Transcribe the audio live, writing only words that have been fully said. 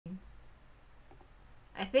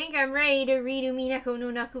I think I'm ready to read Umineko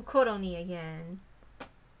no Naku Koro ni again.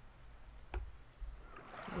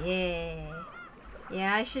 Yeah.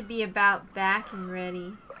 Yeah, I should be about back and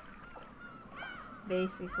ready.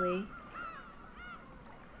 Basically.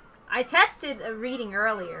 I tested a reading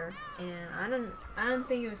earlier, and I don't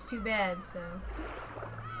think it was too bad, so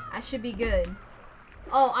I should be good.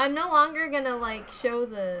 Oh, I'm no longer gonna like show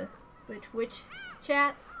the Twitch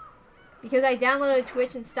chats because I downloaded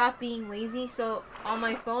Twitch and stopped being lazy, so on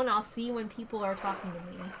my phone I'll see when people are talking to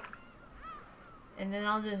me. And then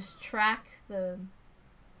I'll just track the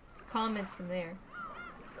comments from there.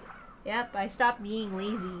 Yep, I stopped being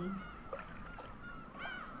lazy.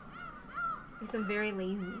 Because I'm very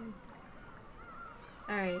lazy.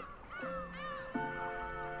 Alright.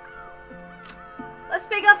 Let's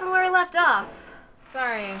pick up from where we left off.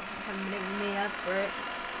 Sorry, I haven't made up for it.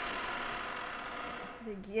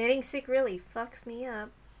 Getting sick really fucks me up.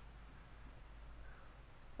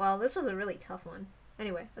 Well, this was a really tough one.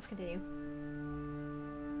 Anyway, let's continue.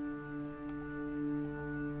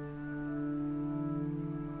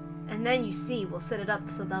 And then you see, we'll set it up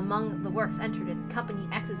so that among the works entered in Company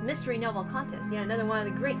X's Mystery Novel Contest, yet another one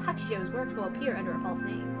of the great Hachijo's works will appear under a false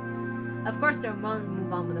name. Of course, there will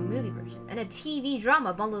move on with a movie version and a TV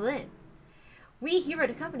drama bundled in. We here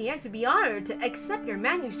at Company X would be honored to accept your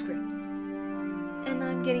manuscript. And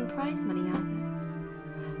I'm getting prize money out of this.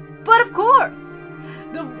 But of course,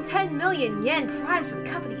 the 10 million yen prize for the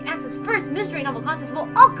Company X's first Mystery Novel Contest will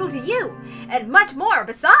all go to you, and much more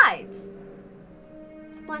besides.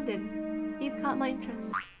 Splendid. You've caught my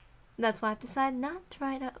interest. That's why I've decided not to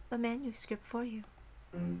write up a manuscript for you.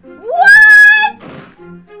 What?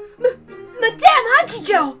 Madame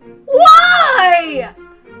Hachijo! Why?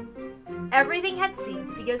 Everything had seemed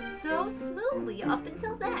to go so smoothly up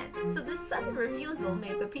until then, so this sudden refusal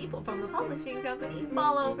made the people from the publishing company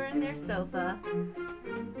fall over in their sofa.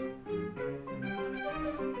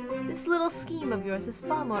 This little scheme of yours is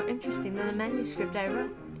far more interesting than the manuscript I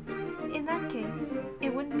wrote. In that case,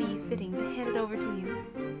 it wouldn't be fitting to hand it over to you.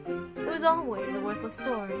 It was always a worthless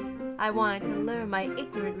story. I wanted to lure my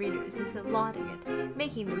ignorant readers into lauding it,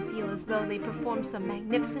 making them feel as though they performed some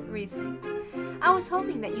magnificent reasoning. I was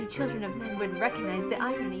hoping that you children of men would recognize the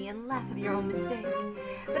irony and laugh at your own mistake.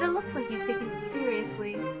 But it looks like you've taken it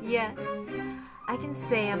seriously. Yes, I can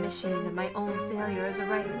say I'm ashamed of my own failure as a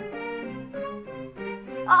writer.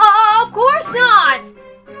 Of course not!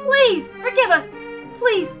 Please, forgive us!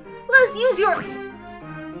 Please, let us use your...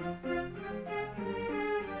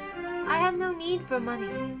 I have no need for money,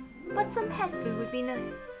 but some pet food would be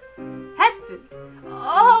nice. Pet food?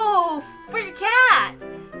 Oh, for your cat!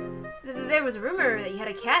 There was a rumor that you had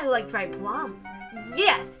a cat who liked dried plums.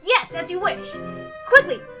 Yes, yes, as you wish.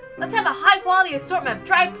 Quickly, let's have a high-quality assortment of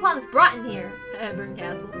dried plums brought in here. Burn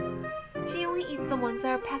Castle. She only eats the ones that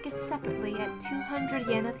are packaged separately at 200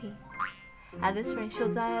 yen apiece. At this rate,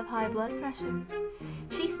 she'll die of high blood pressure.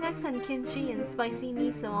 She snacks on kimchi and spicy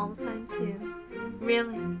miso all the time, too.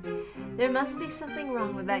 Really? There must be something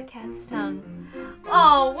wrong with that cat's tongue.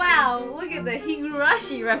 Oh, wow! Look at the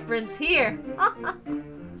Higurashi reference here!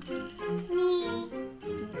 Me.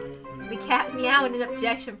 The cat meowed in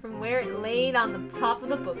objection from where it laid on the top of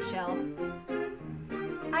the bookshelf.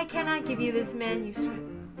 I cannot give you this manuscript.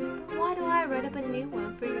 But why do I write up a new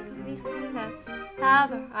one for your company's contest?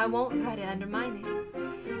 However, I won't write it under my name.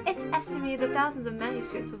 It's estimated that thousands of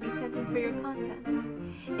manuscripts will be sent in for your contest,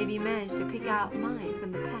 if you manage to pick out mine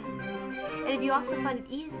from the pack. And if you also find it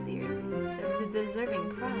easier, the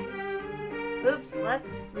deserving prize. Oops,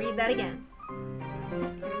 let's read that again.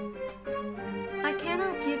 I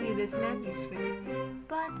cannot give you this manuscript,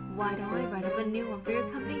 but why don't I write up a new one for your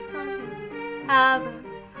company's contest? However,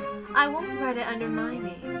 I won't write it under my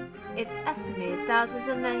name. It's estimated thousands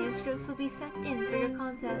of manuscripts will be sent in for your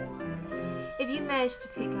contest. If you manage to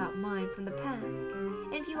pick out mine from the pack,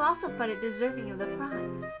 and if you also find it deserving of the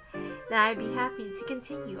prize, then I'd be happy to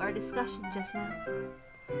continue our discussion just now.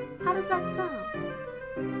 How does that sound?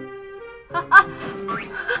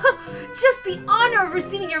 Just the honor of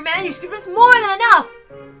receiving your manuscript is more than enough!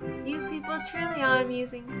 You people truly are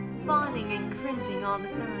amusing, fawning and cringing all the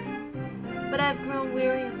time. But I've grown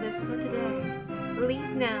weary of this for today.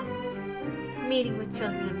 Leave now. Meeting with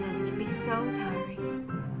children and men can be so tiring.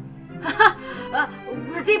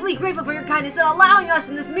 We're deeply grateful for your kindness in allowing us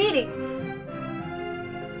in this meeting!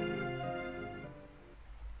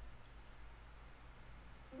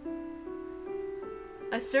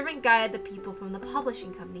 A servant guided the people from the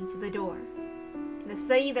publishing company to the door. In the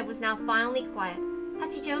study that was now finally quiet,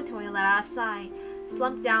 Hachijo Toya let out a sigh,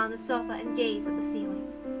 slumped down on the sofa, and gazed at the ceiling.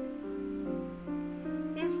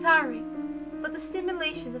 It's tiring. But the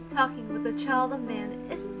stimulation of talking with a child of man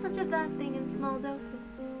isn't such a bad thing in small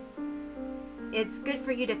doses. It's good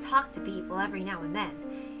for you to talk to people every now and then.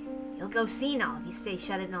 You'll go senile if you stay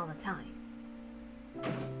shut in all the time.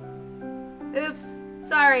 Oops.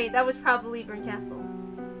 Sorry, that was probably Burncastle.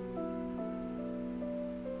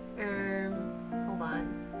 Hold on.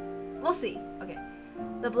 We'll see. Okay.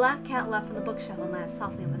 The black cat left from the bookshelf and landed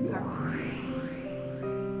softly on the carpet.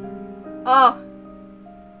 Oh!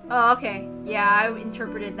 Oh, okay. Yeah, I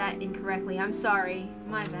interpreted that incorrectly. I'm sorry.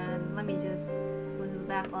 My bad. Let me just go to the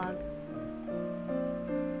backlog.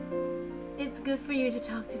 It's good for you to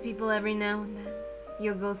talk to people every now and then.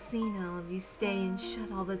 You'll go senile if you stay in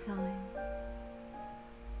shut all the time.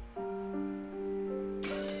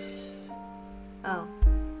 Oh.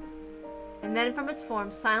 And then from its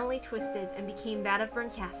form silently twisted and became that of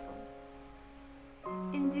Burncastle.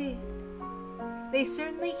 Indeed. They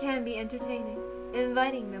certainly can be entertaining.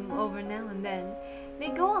 Inviting them over now and then may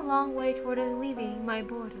go a long way toward alleviating my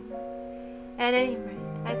boredom. At any rate,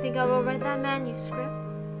 I think I will write that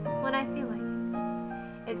manuscript when I feel like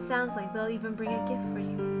it. It sounds like they'll even bring a gift for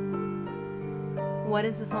you. What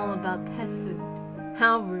is this all about pet food?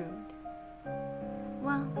 How rude.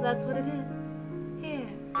 Well, that's what it is. Here.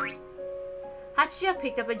 Hachijo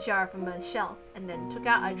picked up a jar from a shelf and then took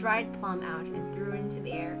out a dried plum out and threw it into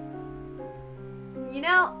the air. You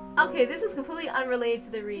know, okay, this is completely unrelated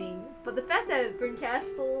to the reading, but the fact that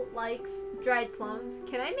Burncastle likes dried plums,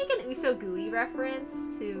 can I make an Usogui reference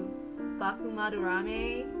to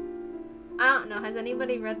Bakumadurame? I don't know, has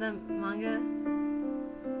anybody read the manga?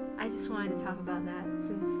 I just wanted to talk about that,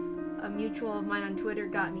 since a mutual of mine on Twitter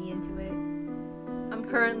got me into it. I'm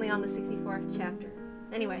currently on the 64th chapter.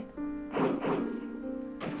 Anyway.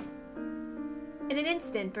 In an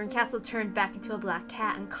instant, Burncastle turned back into a black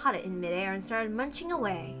cat and caught it in midair and started munching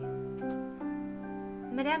away.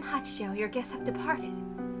 Madame Hachijo, your guests have departed.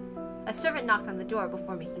 A servant knocked on the door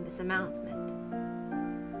before making this announcement.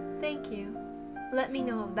 Thank you. Let me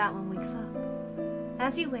know if that one wakes up.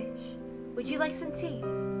 As you wish. Would you like some tea?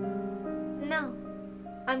 No.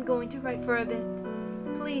 I'm going to write for a bit.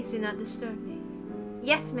 Please do not disturb me.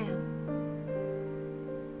 Yes, ma'am.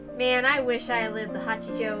 Man, I wish I lived the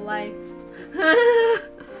Hachijo life.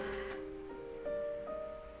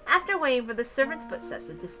 After waiting for the servant's footsteps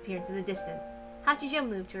to disappear into the distance, Hachijo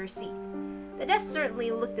moved to her seat. The desk certainly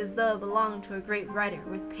looked as though it belonged to a great writer,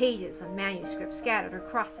 with pages of manuscript scattered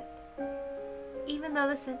across it. Even though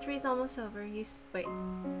the century's almost over, you still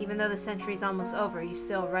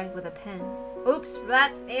write with a pen. Oops,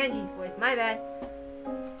 that's Angie's voice, my bad.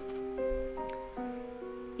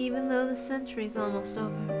 Even though the century's almost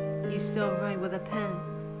over, you still write with a pen.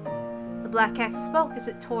 The black cat spoke as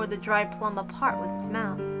it tore the dried plum apart with its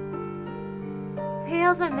mouth.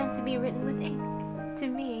 Tales are meant to be written with ink. To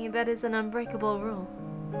me, that is an unbreakable rule.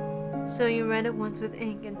 So you write it once with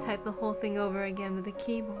ink and type the whole thing over again with a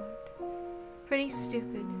keyboard. Pretty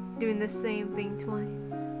stupid, doing the same thing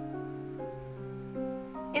twice.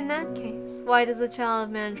 In that case, why does a child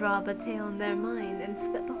of man draw up a tale in their mind and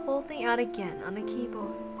spit the whole thing out again on a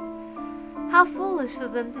keyboard? How foolish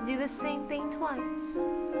of them to do the same thing twice.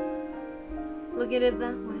 Look at it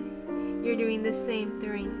that way. You're doing the same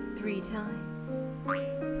thing 3 times.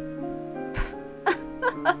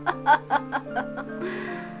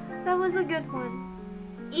 That was a good one.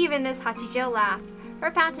 Even as Hachijo laughed,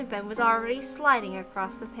 her fountain pen was already sliding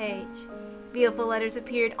across the page. Beautiful letters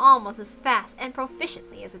appeared almost as fast and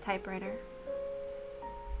proficiently as a typewriter.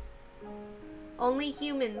 Only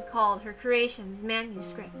humans called her creations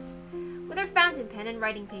manuscripts. With her fountain pen and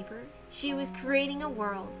writing paper, she was creating a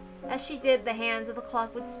world. As she did, the hands of the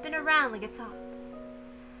clock would spin around like a top.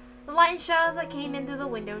 The light and shadows that came in through the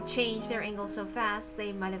window changed their angle so fast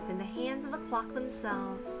they might have been the hands of the clock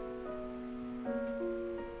themselves.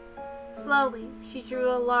 Slowly, she drew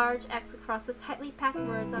a large X across the tightly packed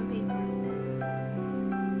words on paper.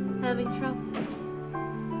 Having trouble.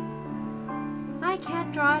 I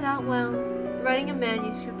can't draw it out well. Writing a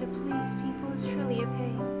manuscript to please people is truly a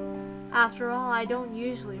pain. After all, I don't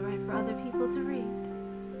usually write for other people to read.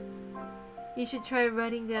 You should try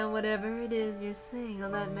writing down whatever it is you're saying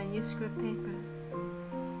on that manuscript paper.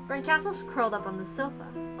 Burncastle curled up on the sofa,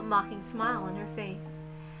 a mocking smile on her face.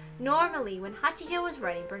 Normally, when Hachijo was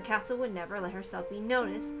writing, Burncastle would never let herself be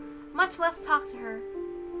noticed, much less talk to her.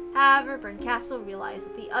 However, Burncastle realized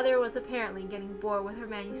that the other was apparently getting bored with her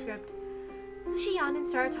manuscript, so she yawned and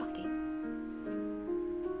started talking.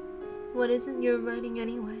 What is it you're writing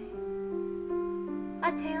anyway?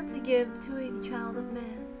 A tale to give to a child of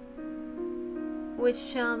man.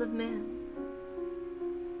 Which child of man?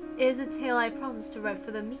 It is a tale I promised to write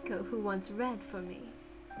for the Miko who once read for me.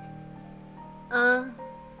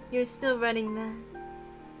 You're still writing that.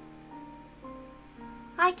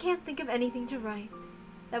 I can't think of anything to write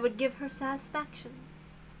that would give her satisfaction.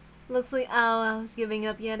 Looks like Ao's giving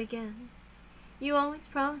up yet again. You always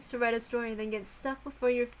promise to write a story, then get stuck before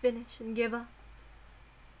you're finished and give up.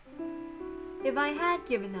 If I had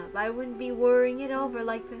given up, I wouldn't be worrying it over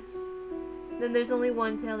like this. Then there's only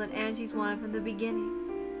one tale that Angie's wanted from the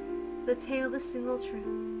beginning. The tale of the single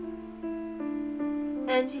truth.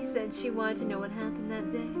 Angie said she wanted to know what happened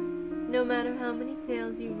that day. No matter how many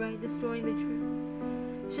tales you write destroying the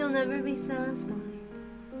truth, she'll never be satisfied.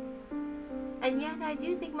 And yet I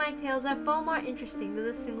do think my tales are far more interesting than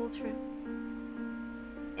the single truth.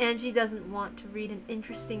 Angie doesn't want to read an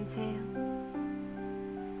interesting tale.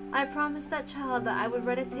 I promised that child that I would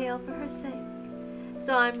write a tale for her sake,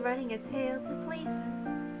 so I'm writing a tale to please her.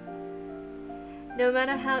 No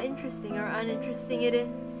matter how interesting or uninteresting it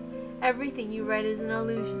is, everything you write is an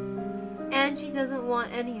illusion. Angie doesn't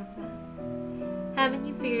want any of that. Haven't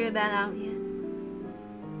you figured that out yet?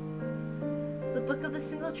 The Book of the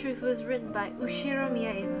Single Truth was written by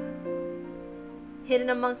Ushiromiya Eva. Hidden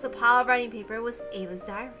amongst a pile of writing paper was Eva's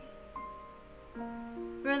diary.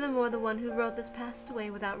 Furthermore, the one who wrote this passed away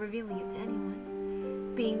without revealing it to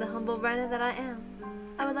anyone. Being the humble writer that I am,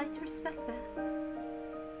 I would like to respect that.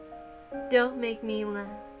 Don't make me laugh.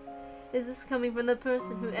 Is this coming from the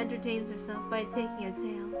person who entertains herself by taking a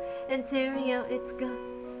tale and tearing out its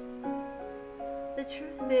guts? The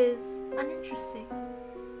truth is uninteresting.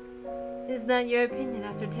 Is that your opinion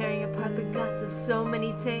after tearing apart the guts of so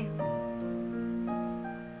many tales?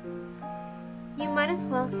 You might as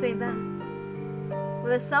well say that.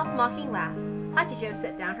 With a self-mocking laugh, Hachijo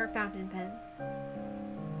set down her fountain pen.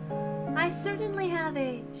 I certainly have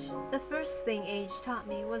age. The first thing age taught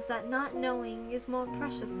me was that not knowing is more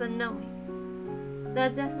precious than knowing.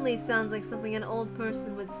 That definitely sounds like something an old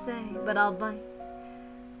person would say, but I'll bite.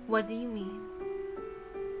 What do you mean?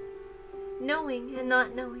 Knowing and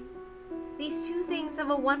not knowing. These two things have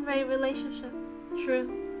a one-way relationship. True.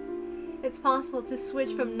 It's possible to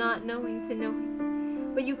switch from not knowing to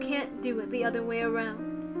knowing, but you can't do it the other way around.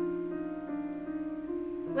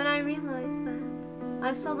 When I realized that,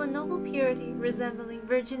 I saw the noble purity resembling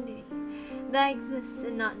virginity that exists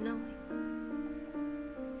in not knowing.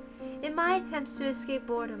 In my attempts to escape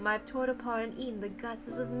boredom, I've torn apart and eaten the guts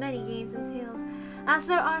as of many games and tales as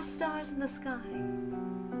there are stars in the sky.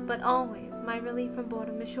 But always, my relief from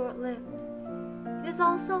boredom is short-lived. It is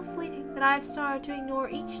all so fleeting that I have started to ignore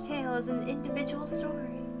each tale as an individual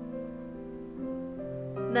story.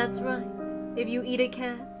 That's right. If you eat a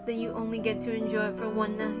cat, then you only get to enjoy it for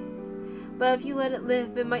one night. But if you let it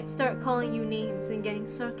live, it might start calling you names and getting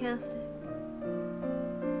sarcastic.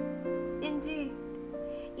 Indeed,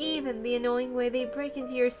 even the annoying way they break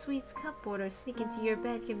into your sweets cupboard or sneak into your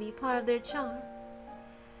bed can be part of their charm.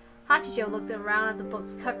 Hachijo looked around at the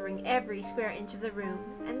books covering every square inch of the room,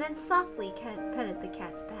 and then softly petted the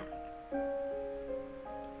cat's back.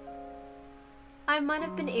 I might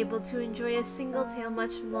have been able to enjoy a single tale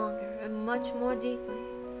much longer and much more deeply.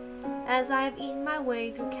 As I have eaten my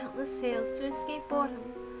way through countless tales to escape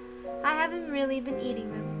boredom, I haven't really been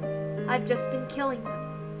eating them. I've just been killing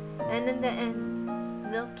them. And in the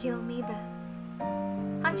end, they'll kill me back.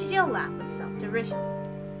 Hachijo laughed with self-derision.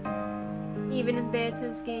 Even in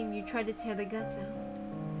Beato's game, you tried to tear the guts out.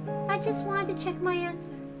 I just wanted to check my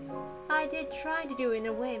answers. I did try to do it in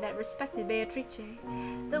a way that respected Beatrice,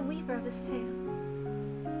 the weaver of his tale.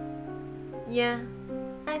 Yeah,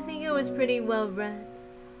 I think it was pretty well read.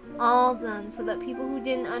 All done so that people who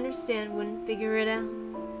didn't understand wouldn't figure it out.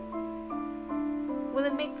 Will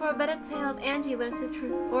it make for a better tale if Angie learns the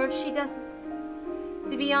truth, or if she doesn't?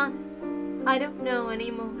 To be honest, I don't know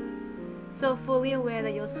anymore. So fully aware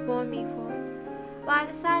that you'll scorn me for it, but I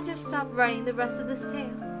decided to stop writing the rest of this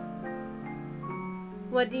tale.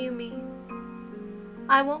 What do you mean?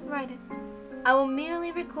 I won't write it. I will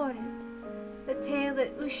merely record it. The tale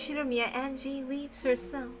that Ushiromiya Angie weaves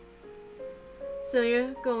herself. So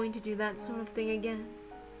you're going to do that sort of thing again.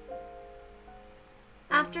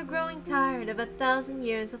 After growing tired of 1,000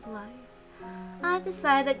 years of life, I've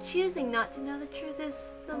decided that choosing not to know the truth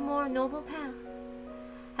is the more noble path.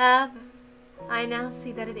 However, I now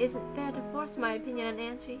see that it isn't fair to force my opinion on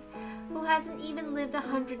Angie, who hasn't even lived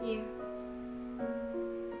 100 years.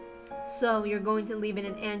 So you're going to leave it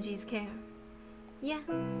in Angie's care?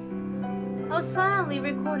 Yes. I'll silently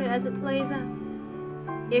record it as it plays out.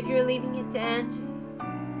 If you're leaving it to Angie,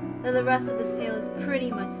 then the rest of this tale is pretty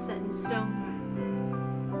much set in stone,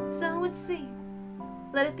 right? So it would seem.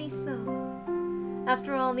 Let it be so.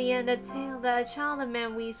 After all, in the end, a tale that a child of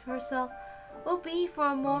man weaves for herself will be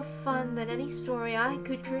for more fun than any story I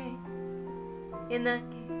could create. In that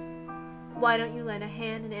case, why don't you lend a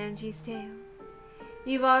hand in Angie's tale?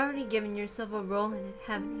 You've already given yourself a role in it,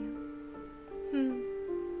 haven't you?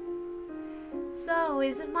 So,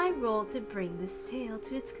 is it my role to bring this tale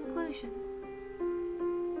to its conclusion?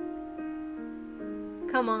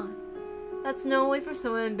 Come on. That's no way for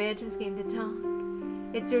someone in Bantam's game to talk.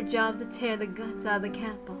 It's your job to tear the guts out of the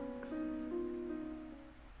cat box.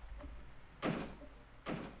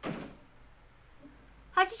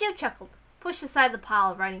 Hachijo chuckled, pushed aside the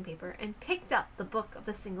pile of writing paper, and picked up the Book of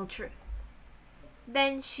the Single Truth.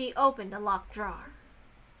 Then she opened a locked drawer.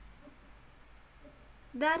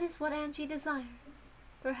 That is what Angie desires.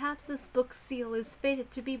 Perhaps this book's seal is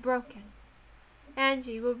fated to be broken.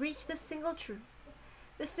 Angie will reach the single truth.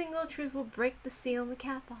 The single truth will break the seal in the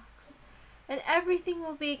cat box, and everything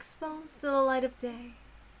will be exposed to the light of day.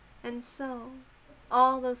 And so,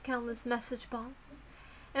 all those countless message bottles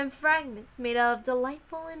and fragments made out of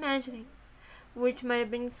delightful imaginings, which might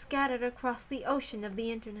have been scattered across the ocean of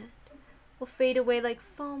the internet, will fade away like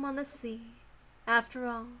foam on the sea. After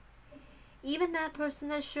all, even that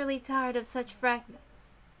person is surely tired of such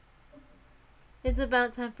fragments. It's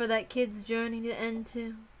about time for that kid's journey to end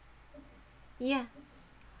too. Yes,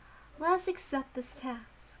 let us accept this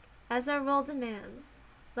task. As our role demands,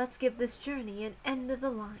 let's give this journey an end of the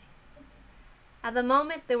line. At the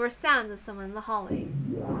moment, there were sounds of someone in the hallway.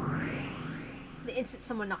 The instant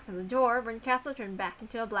someone knocked on the door, Castle turned back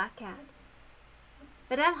into a black cat.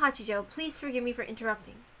 Madame Hachijo, please forgive me for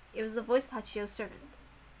interrupting. It was the voice of Hachijo's servant.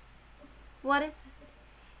 What is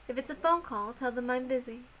it? If it's a phone call, tell them I'm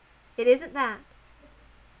busy. It isn't that.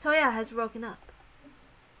 Toya has woken up.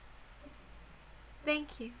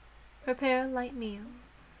 Thank you. Prepare a light meal.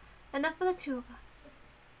 Enough for the two of us.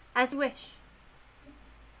 As you wish.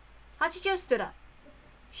 Hachijo stood up.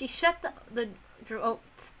 She shut the drawer.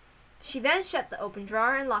 She then shut the open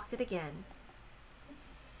drawer and locked it again.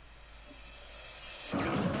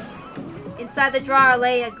 Inside the drawer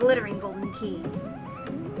lay a glittering golden key.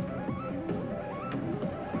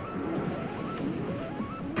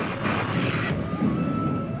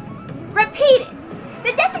 Repeat it!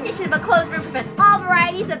 The definition of a closed room prevents all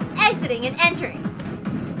varieties of exiting and entering.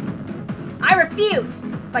 I refuse!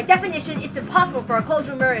 By definition, it's impossible for a closed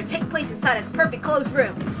room murder to take place inside a perfect closed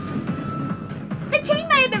room. The chain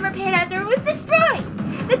might have been repaired after it was destroyed.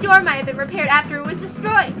 The door might have been repaired after it was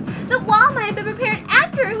destroyed. The wall might have been repaired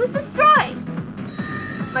after it was destroyed.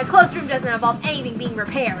 My closed room doesn't involve anything being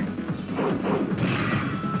repaired.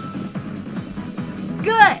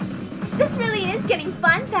 Good! This really is getting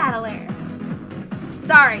fun, Battler.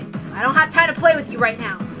 Sorry, I don't have time to play with you right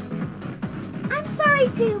now. I'm sorry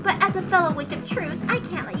too, but as a fellow witch of truth, I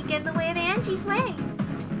can't let you get in the way of Angie's way.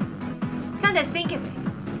 Come to think of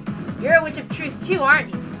it, you're a witch of truth too,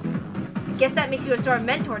 aren't you? I guess that makes you a sort of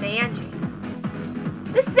mentor to Angie.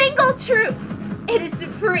 The single truth! It is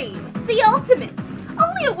supreme, the ultimate.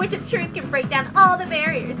 Only a witch of truth can break down all the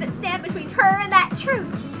barriers that stand between her and that truth.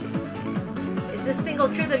 Is this single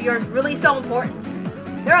truth of yours really so important?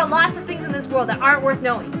 There are lots of things in this world that aren't worth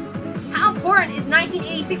knowing. How important is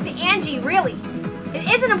 1986 to Angie, really? It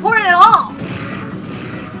isn't important at all!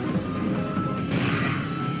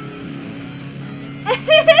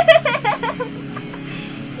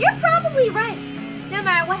 You're probably right. No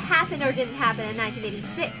matter what happened or didn't happen in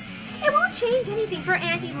 1986, it won't change anything for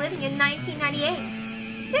Angie living in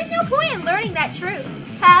 1998. There's no point in learning that truth.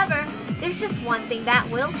 However, there's just one thing that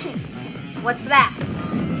will change. What's that?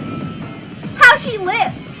 How she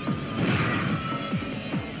lives!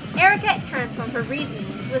 Erica transformed her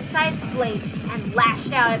reasoning into a scythe's blade and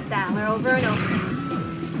lashed out at Battler over and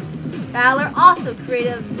over. Battler also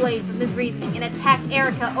created a blade from his reasoning and attacked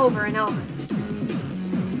Erica over and over.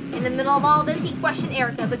 In the middle of all this, he questioned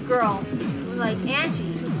Erica, the girl who, like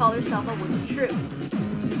Angie, who called herself a witch of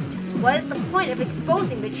truth. Just what is the point of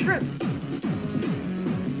exposing the truth?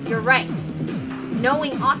 You're right.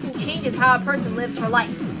 Knowing often changes how a person lives her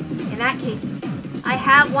life. In that case, I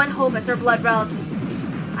have one hope as her blood relative.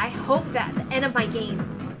 I hope that at the end of my game,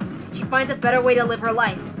 she finds a better way to live her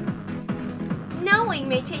life. Knowing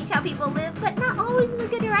may change how people live, but not always in the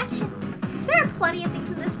good direction. There are plenty of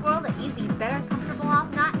things in this world that you'd be better comfortable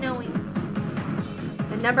off not knowing.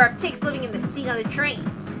 The number of ticks living in the seat on the train.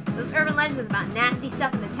 Those urban legends about nasty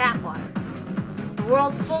stuff in the tap water. The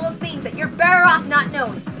world's full of things that you're better off not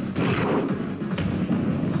knowing.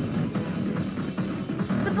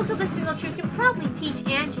 The Book of the Single Truth can probably teach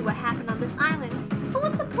Angie what happened on this island. But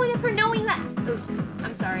what's the point of her knowing that? Oops,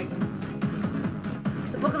 I'm sorry.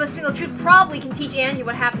 The Book of the Single Truth probably can teach Angie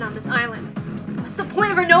what happened on this island. What's the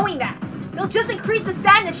point of her knowing that? It'll just increase the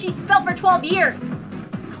sadness she's felt for 12 years.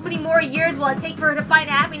 How many more years will it take for her to find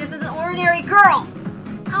happiness as an ordinary girl?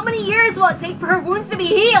 How many years will it take for her wounds to be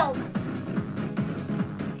healed?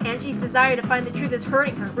 Angie's desire to find the truth is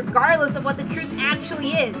hurting her, regardless of what the truth actually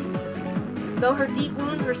is. Though her deep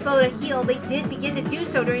wounds were slow to heal, they did begin to do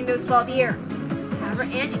so during those 12 years. However,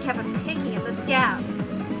 Angie kept on picking at the scabs.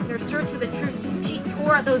 In her search for the truth, she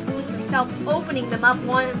tore at those wounds herself, opening them up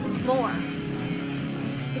once more.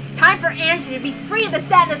 It's time for Angie to be free of the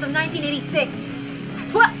sadness of 1986.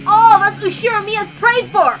 That's what all of us Ushiramiyas prayed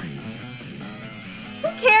for! Who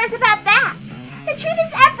cares about that? The truth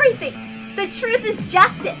is everything! The truth is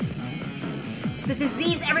justice! It's a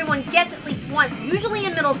disease everyone gets at least once, usually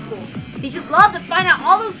in middle school. They just love to find out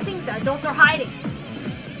all those things that adults are hiding.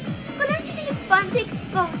 But don't you think it's fun to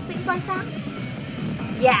expose things like that?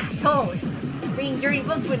 Yeah, totally. Reading dirty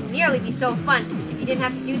books wouldn't nearly be so fun if you didn't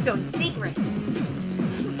have to do so in secret.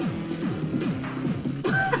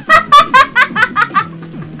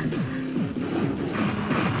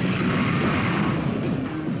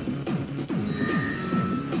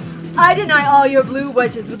 I deny all your blue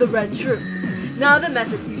wedges with the red truth. Now the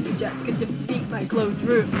methods you suggest could defeat my closed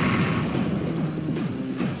room.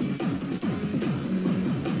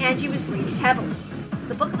 Angie was breathing heavily.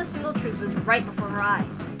 The book of the single truth was right before her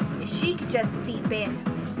eyes. If she could just defeat Beato,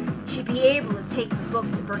 she'd be able to take the book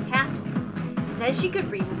to Burnt Castle. Then she could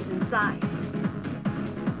read what was inside.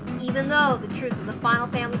 Even though the truth of the final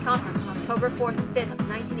family conference on October 4th and 5th of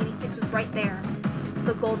 1986 was right there,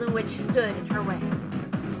 the Golden Witch stood in her way.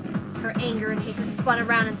 Her anger and hatred spun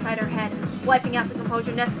around inside her head, wiping out the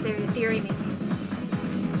composure necessary to theory-making.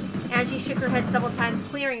 Angie shook her head several times,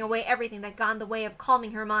 clearing away everything that got in the way of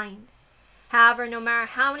calming her mind. However, no matter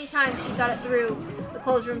how many times she thought it through, the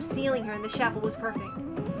closed room sealing her in the chapel was perfect.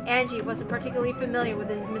 Angie wasn't particularly familiar with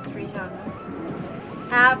the mystery genre.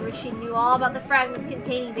 However, she knew all about the fragments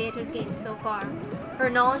containing Beato's games so far. Her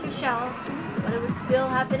knowledge was shallow, but it would still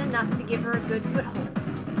have been enough to give her a good foothold.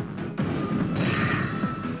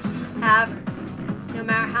 However, no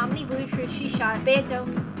matter how many blue truths she shot at Beato,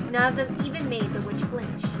 none of them even made the witch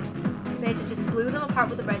flinch. Beato just blew them apart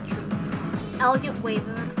with a red truth. Elegant wave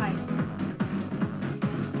of her kite.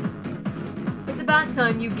 It's about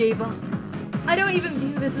time you gave up. I don't even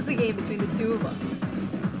view this as a game between the two of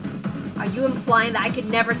us. Are you implying that I could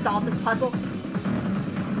never solve this puzzle?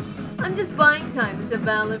 I'm just buying time until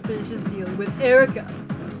Valor finishes dealing with Erica.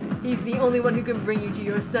 He's the only one who can bring you to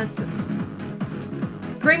your senses.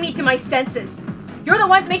 Bring me to my senses. You're the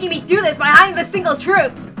ones making me do this by hiding the single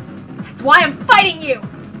truth. That's why I'm fighting you.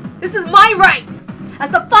 This is my right.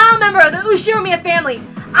 As the final member of the Ushiramiya family,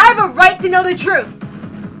 I have a right to know the truth.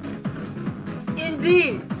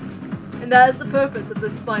 Indeed. And that is the purpose of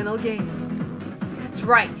this final game. That's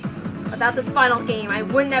right. Without this final game, I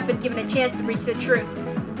wouldn't have been given a chance to reach the truth.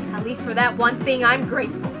 At least for that one thing, I'm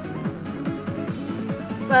grateful.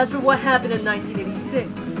 But as for what happened in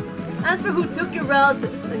 1986, as for who took your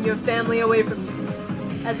relatives and your family away from you,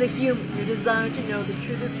 as a human, your desire to know the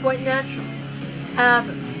truth is quite natural.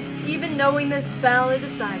 However, even knowing this, Valor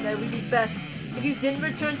decided that it would be best if you didn't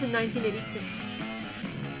return to 1986.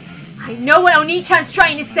 I know what Oni-chan's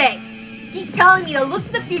trying to say. He's telling me to look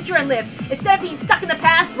to the future and live, instead of being stuck in the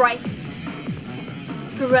past, right?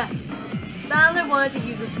 Correct. Valor wanted to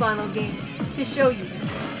use this final game to show you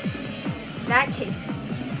that. In that case,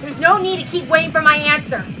 there's no need to keep waiting for my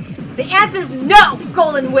answer. The answer's no,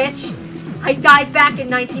 Golden Witch! I died back in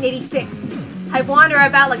 1986. I've wandered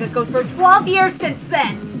about like a ghost for 12 years since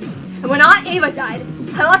then. And when Aunt Ava died,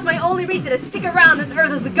 I lost my only reason to stick around this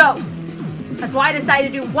earth as a ghost. That's why I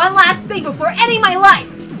decided to do one last thing before ending my life!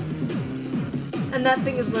 And that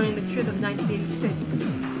thing is learning the truth of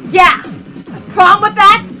 1986. Yeah! A problem with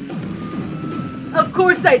that? Of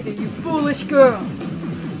course I do, you foolish girl.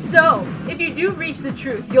 So, if you do reach the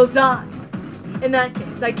truth, you'll die. In that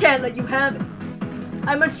case, I can't let you have it.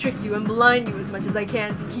 I must trick you and blind you as much as I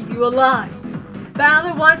can to keep you alive.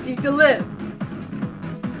 Valor wants you to live.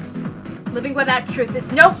 Living without truth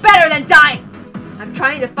is no better than dying! I'm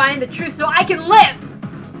trying to find the truth so I can live!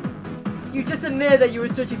 You just admitted that you were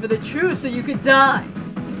searching for the truth so you could die.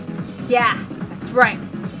 Yeah, that's right.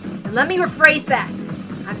 And let me rephrase that.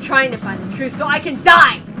 I'm trying to find the truth so I can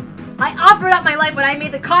die! I offered up my life when I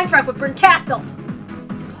made the contract with Burnt Castle,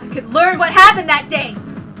 so I could learn what happened that day.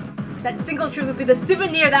 That single truth would be the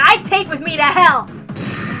souvenir that I take with me to hell!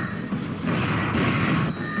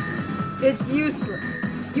 It's useless.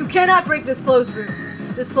 You cannot break this closed room.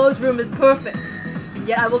 This closed room is perfect. And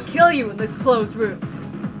yet I will kill you in this closed room.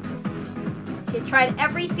 She had tried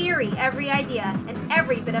every theory, every idea, and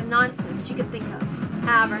every bit of nonsense she could think of.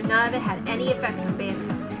 However, none of it had any effect on Beato.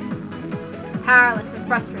 Powerless and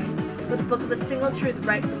frustrated, with the book of the single truth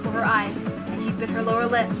right before her eyes, and she bit her lower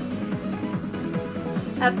lip.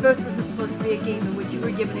 At first, this was supposed to be a game in which you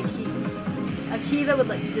were given a key. A key that would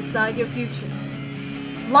let you decide your future.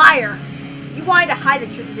 Liar! You wanted to hide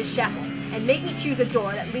the truth of this shackle, and make me choose a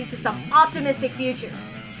door that leads to some optimistic future.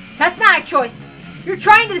 That's not a choice! You're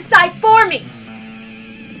trying to decide for me!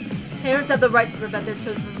 Parents have the right to prevent their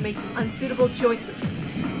children from making unsuitable choices.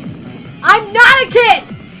 I'm not a kid!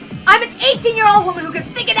 I'm an 18-year-old woman who can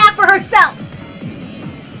think it out for herself!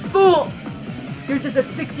 Fool! You're just a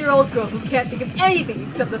 6-year-old girl who can't think of anything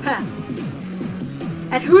except the past.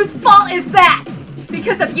 And whose fault is that?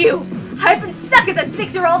 Because of you! I've been stuck as a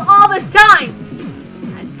 6-year-old all this time!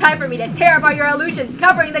 It's time for me to tear apart your illusions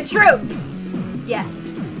covering the truth! Yes,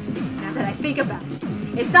 now that I think about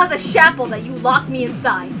it, it's not the shackle that you locked me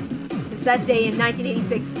inside. Since that day in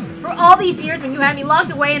 1986, for all these years when you had me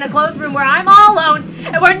locked away in a closed room where I'm all alone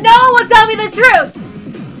and where no one will tell me the truth!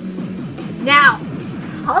 Now,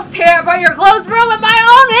 I'll tear apart your closed room with my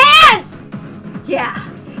own hands! Yeah,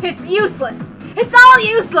 it's useless. It's all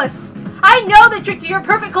useless. I know the trick to your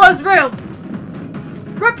perfect closed room.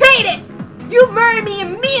 Repeat it! You murdered me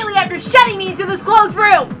immediately after shutting me into this closed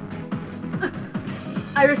room!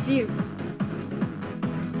 I refuse.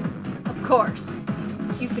 Of course.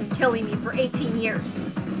 You've been killing me for 18 years.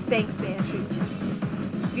 Thanks, Beatrice.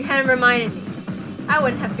 If you hadn't reminded me, I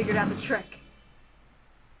wouldn't have figured out the trick.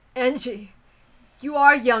 Angie, you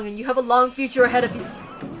are young and you have a long future ahead of you.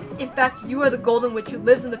 In fact, you are the golden witch who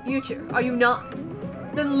lives in the future, are you not?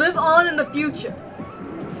 Then live on in the future.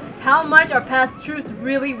 Just how much are past truths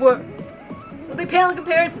really worth? Will they pale in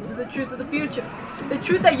comparison to the truth of the future? The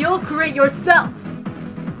truth that you'll create yourself?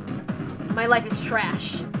 My life is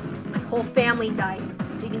trash. My whole family died,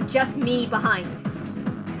 leaving just me behind.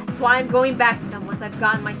 That's why I'm going back to them once I've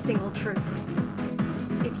gotten my single truth.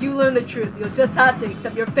 If you learn the truth, you'll just have to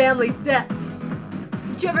accept your family's deaths.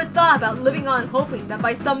 Did you ever thought about living on hoping that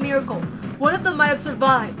by some miracle, one of them might have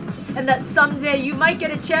survived, and that someday you might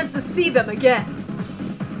get a chance to see them again?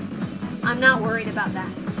 I'm not worried about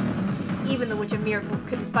that. Even the Witch of Miracles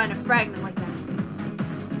couldn't find a fragment like that.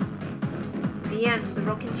 At the end of the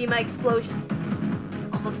Rokenjima explosion,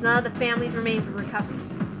 almost none of the family's remains were recovered.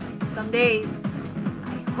 Some days,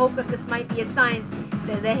 I hope that this might be a sign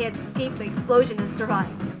that they had escaped the explosion and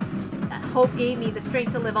survived. That hope gave me the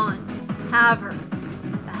strength to live on. However,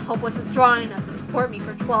 that hope wasn't strong enough to support me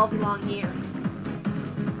for 12 long years.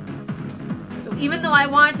 So even though I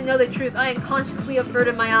wanted to know the truth, I unconsciously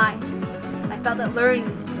averted my eyes. I felt that learning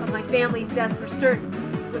of my family's death for certain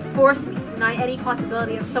would force me to deny any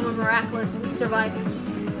possibility of someone miraculously surviving.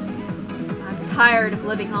 I'm tired of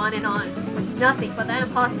living on and on, with nothing but the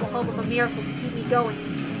impossible hope of a miracle to keep me going.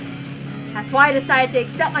 That's why I decided to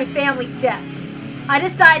accept my family's death. I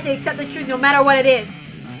decided to accept the truth no matter what it is.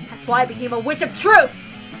 That's why I became a witch of truth!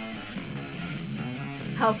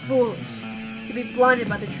 How foolish. To be blinded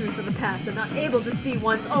by the truth of the past and not able to see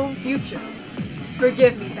one's own future.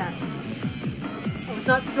 Forgive me, Battle. I was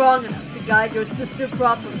not strong enough to guide your sister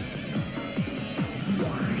properly.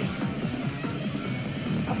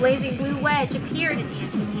 A blazing blue wedge appeared in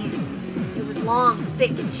Angie's hand. It was long,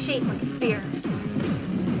 thick, and shaped like a spear.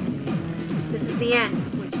 This is the end,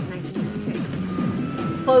 Witch of 1986.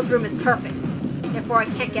 This closed room is perfect. Therefore, I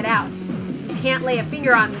can't get out. You can't lay a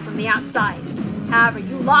finger on me from the outside. However,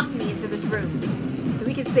 you locked me into this room. So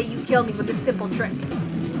we can say you killed me with this simple trick.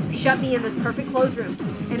 You shut me in this perfect closed room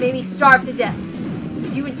and made me starve to death.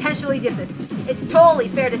 Since you intentionally did this, it's totally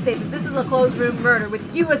fair to say that this is a closed room murder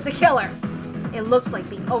with you as the killer. It looks like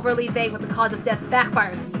being overly vague with the cause of death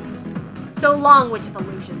backfired on you. So long, Witch of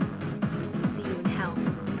Illusions. See you in hell.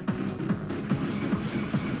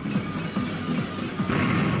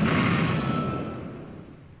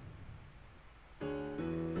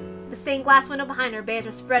 The stained glass window behind her,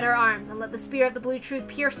 Beato spread her arms and let the spear of the blue truth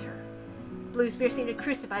pierce her. The blue spear seemed to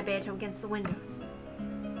crucify Beato against the windows.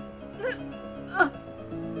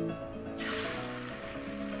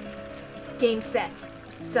 Game set.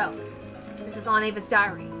 So, this is on Ava's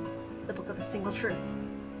diary, the book of a single truth.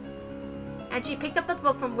 And she picked up the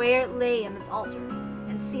book from where it lay in its altar,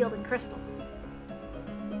 and sealed in crystal.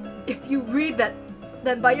 If you read that,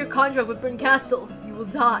 then by your contract with Bryn Castle, you will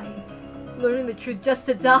die. Learning the truth just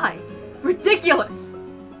to die. Ridiculous!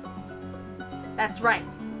 That's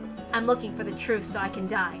right. I'm looking for the truth so I can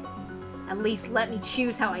die. At least let me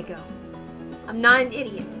choose how I go. I'm not an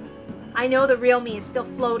idiot. I know the real me is still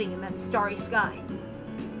floating in that starry sky.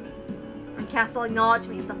 Bryn Castle acknowledged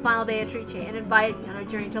me as the final Beatrice and invited me on a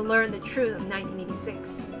journey to learn the truth of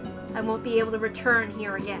 1986. I won't be able to return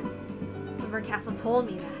here again. When Bryn Castle told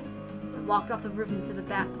me that, I walked off the roof into the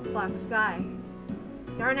black sky.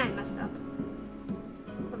 Darn it, I messed up.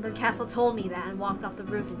 When Bernkastel told me that and walked off the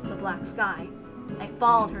roof into the black sky, I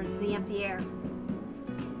followed her into the empty air.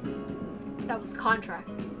 That was the contract.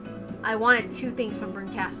 I wanted two things from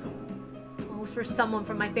Bernkastel. One was for someone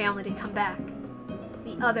from my family to come back.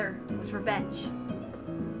 The other was revenge.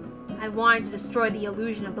 I wanted to destroy the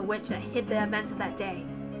illusion of the witch that hid the events of that day.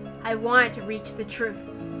 I wanted to reach the truth.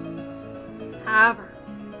 However,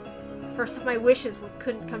 the first of my wishes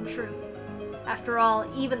couldn't come true. After all,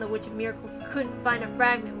 even the Witch of Miracles couldn't find a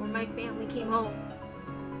fragment where my family came home.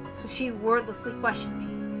 So she wordlessly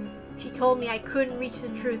questioned me. She told me I couldn't reach the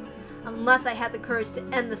truth unless I had the courage to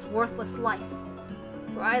end this worthless life,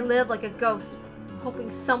 where I lived like a ghost, hoping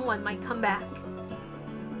someone might come back.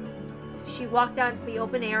 So she walked out into the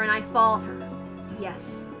open air and I followed her.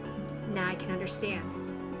 Yes, now I can understand.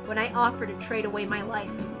 When I offered to trade away my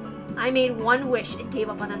life, I made one wish and gave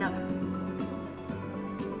up on another.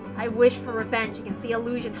 I wished for revenge against the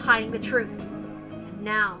illusion hiding the truth. And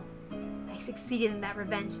now, I succeeded in that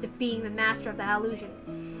revenge, defeating the master of that illusion,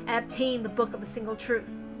 and obtaining the book of the single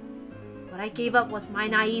truth. What I gave up was my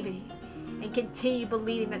naivety, and continued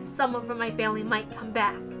believing that someone from my family might come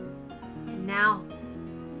back. And now,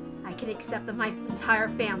 I can accept that my entire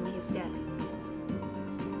family is dead.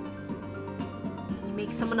 Can you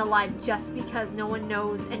make someone alive just because no one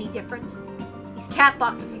knows any different? These cat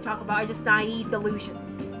boxes you talk about are just naive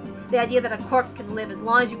delusions. The idea that a corpse can live as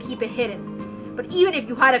long as you keep it hidden. But even if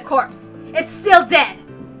you hide a corpse, it's still dead!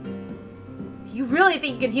 Do you really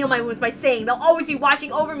think you can heal my wounds by saying they'll always be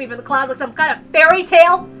watching over me from the clouds like some kind of fairy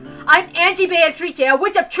tale? I'm ANGE Beatrice, a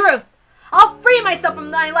witch of truth! I'll free myself from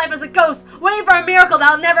my life as a ghost, waiting for a miracle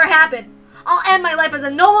that'll never happen! I'll end my life as a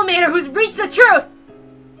noble maiden who's reached the truth!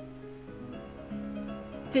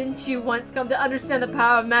 Didn't you once come to understand the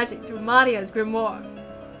power of magic through Maria's grimoire?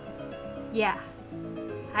 Yeah.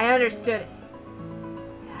 I understood it.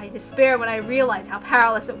 I despaired when I realized how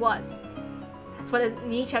powerless it was. That's what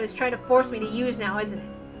Nietzsche is trying to force me to use now, isn't it?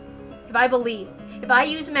 If I believe, if I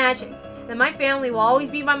use magic, then my family will always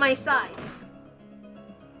be by my side.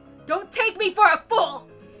 Don't take me for a fool!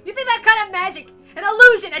 You think that kind of magic, an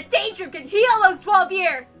illusion, a daydream can heal those 12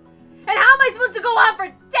 years? And how am I supposed to go on for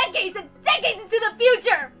decades and decades into the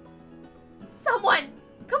future? Someone,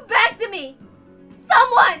 come back to me!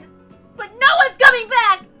 Someone! But no one's coming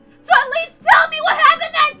back! So at least tell me what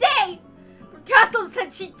happened that day! Bernkastel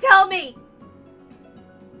said she'd tell me!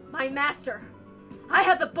 My master, I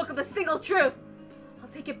have the book of the single truth. I'll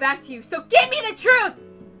take it back to you, so give me the truth!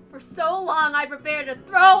 For so long I prepared to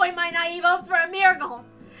throw away my naive hopes for a miracle.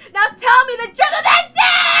 Now tell me the truth of that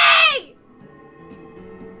day!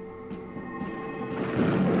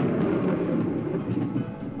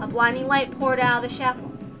 A blinding light poured out of the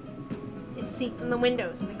chapel. It seeped from the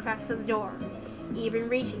windows and the cracks of the door, even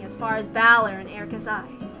reaching as far as Balor and Erica's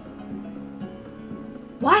eyes.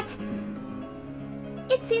 What?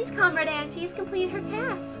 It seems Comrade Angie has completed her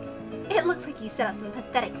task. It looks like you set up some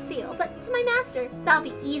pathetic seal, but to my master, that'll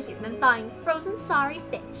be easier than thawing frozen sorry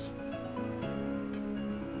fish.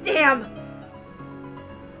 Damn!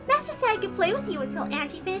 Master said I could play with you until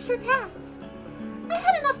Angie finished her task. I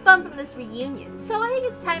had enough fun from this reunion, so I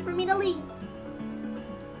think it's time for me to leave.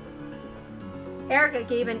 Erica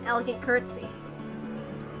gave an elegant curtsy.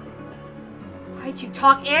 Why'd you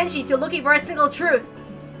talk Angie into looking for a single truth?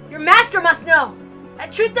 Your master must know!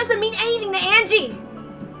 That truth doesn't mean anything to Angie!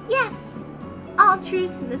 Yes, all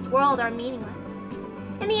truths in this world are meaningless.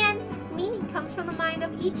 In the end, meaning comes from the mind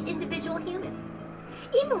of each individual human.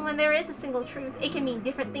 Even when there is a single truth, it can mean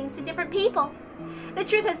different things to different people. The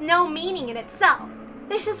truth has no meaning in itself.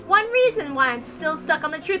 There's just one reason why I'm still stuck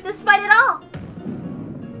on the truth despite it all.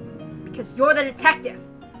 Because you're the detective.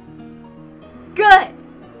 Good!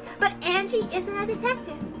 But Angie isn't a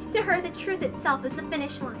detective. To her, the truth itself is the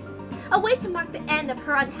finish line. A way to mark the end of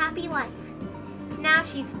her unhappy life. Now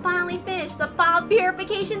she's finally finished the final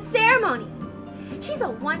purification ceremony. She's a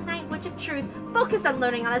one-night witch of truth, focused on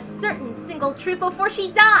learning on a certain single truth before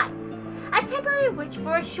she dies. A temporary witch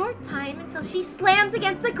for a short time until she slams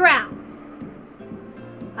against the ground.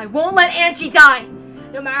 I won't let Angie die!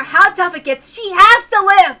 No matter how tough it gets, she has to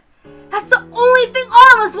live! That's the only thing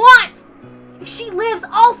all of us want! If she lives,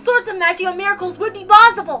 all sorts of magical miracles would be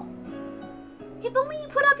possible! If only you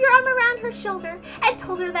put up your arm around her shoulder and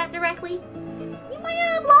told her that directly, you might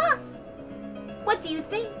not have lost. What do you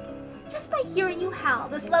think? Just by hearing you howl,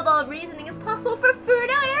 this level of reasoning is possible for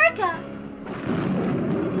Furuno Erica!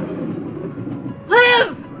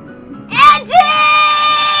 Live!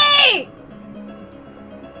 Angie!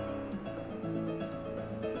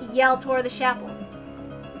 He yelled toward the chapel,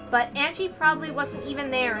 but Angie probably wasn't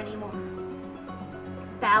even there anymore.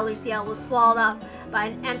 Balor's yell was swallowed up by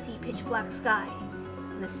an empty pitch-black sky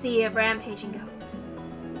and a sea of rampaging goats.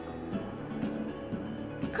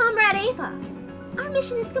 Comrade Ava, our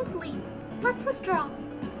mission is complete. Let's withdraw.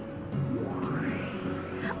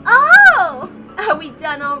 Oh! Are we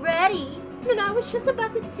done already? And I was just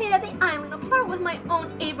about to tear the island apart with my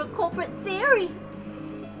own Ava culprit theory.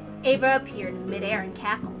 Ava appeared in midair and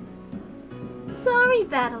cackled. Sorry,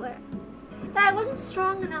 Battler, that I wasn't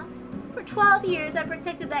strong enough. For 12 years, I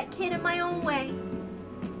protected that kid in my own way.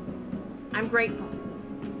 I'm grateful.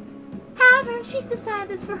 However, she's decided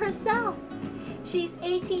this for herself. She's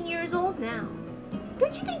 18 years old now.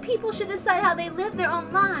 Don't you think people should decide how they live their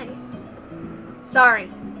own lives? Sorry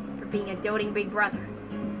for being a doting big brother.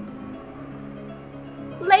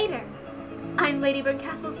 Later. I'm Lady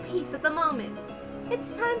Berncastle's piece at the moment.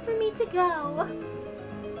 It's time for me to go.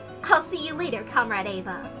 I'll see you later, Comrade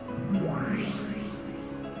Ava.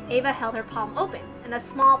 Ava held her palm open, and a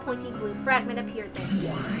small pointy blue fragment appeared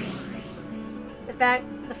there.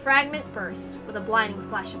 The fragment burst with a blinding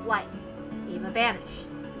flash of light. Ava vanished.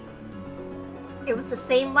 It was the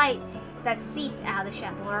same light that seeped out of the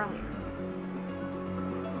chapel earlier.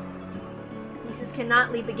 Nieces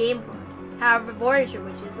cannot leave the game board. However, Voyager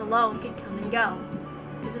witches alone can come and go.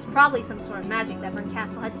 This is probably some sort of magic that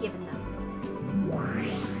Berncastle had given them.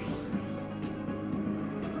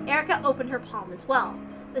 Erica opened her palm as well.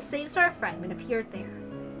 The same sort of fragment appeared there.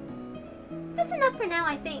 That's enough for now,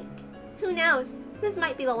 I think. Who knows? This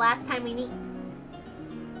might be the last time we meet.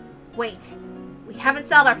 Wait. We haven't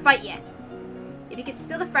settled our fight yet. If he could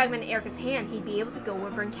steal the fragment in Erica's hand, he'd be able to go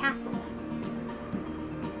where Berncastle is.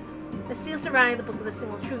 The seal surrounding the Book of the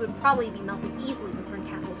Single Truth would probably be melted easily with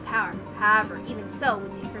Berncastle's power. However, even so, it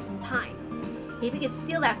would take her some time. If he could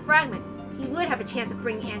steal that fragment, he would have a chance of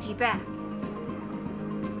bringing Angie back.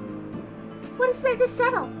 What is there to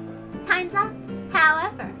settle? Time's up.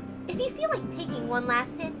 However, if you feel like taking one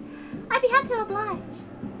last hit, I'd be happy to oblige.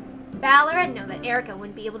 Balor had known that Erica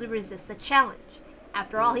wouldn't be able to resist the challenge.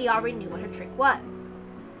 After all, he already knew what her trick was.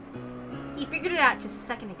 He figured it out just a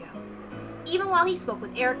second ago. Even while he spoke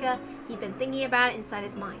with Erica, he'd been thinking about it inside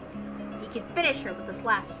his mind. He could finish her with this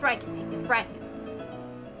last strike and take the fragment.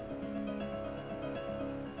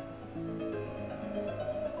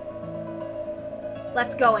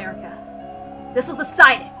 Let's go, Erica. This'll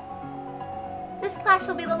decide it. This clash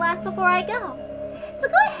will be the last before I go. So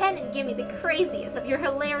go ahead and give me the craziest of your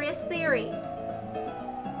hilarious theories.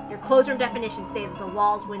 Your closed-room definition stated that the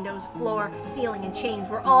walls, windows, floor, ceiling, and chains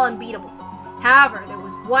were all unbeatable. However, there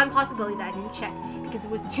was one possibility that I didn't check because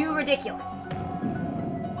it was too ridiculous.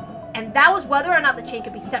 And that was whether or not the chain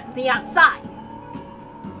could be set from the outside.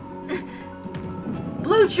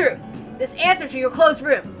 Blue Truth, this answer to your closed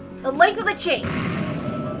room. The length of the chain.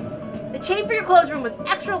 The chain for your closed room was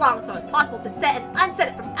extra long, so it's possible to set and unset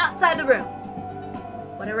it from outside the room.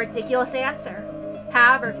 What a ridiculous answer.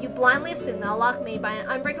 However, if you blindly assume that a lock made by an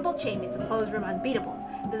unbreakable chain makes a closed room unbeatable,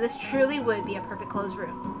 then this truly would be a perfect closed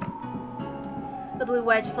room. The blue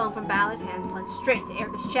wedge flung from Balor's hand plunged straight to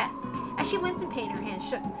Erica's chest. As she winced in pain, her hand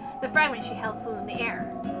shook. The fragment she held flew in the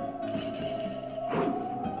air.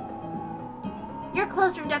 Your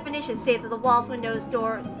closed room definitions say that the walls, windows,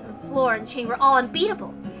 doors, floor, and chain were all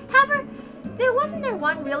unbeatable. However, wasn't there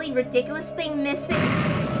one really ridiculous thing missing?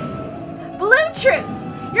 Blue Truth!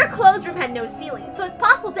 Your closed room had no ceiling, so it's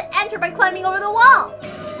possible to enter by climbing over the wall!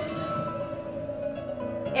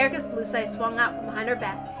 Erica's blue side swung out from behind her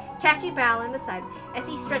back, catching Balor in the side as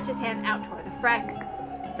he stretched his hand out toward the fragment.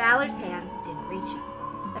 Balor's hand didn't reach it.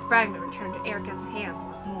 The fragment returned to Erica's hands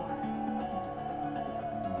once more.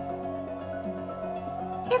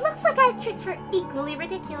 It looks like our tricks were equally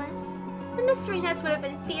ridiculous. The mystery nuts would have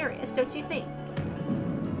been furious, don't you think?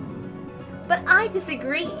 But I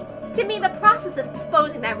disagree. To me, the process of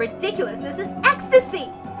exposing that ridiculousness is ecstasy.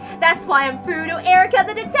 That's why I'm through to Erica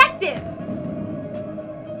the detective.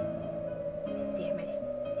 Damn it.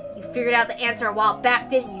 You figured out the answer a while back,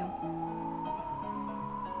 didn't you?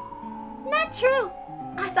 Not true.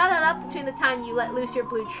 I thought it up between the time you let loose your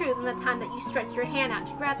blue truth and the time that you stretched your hand out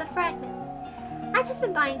to grab the fragment. I've just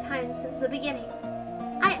been buying time since the beginning.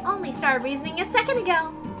 I only started reasoning a second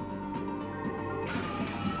ago.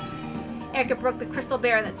 Erica broke the crystal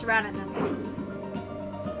barrier that surrounded them.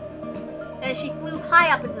 Then she flew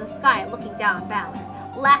high up into the sky, looking down on Balor,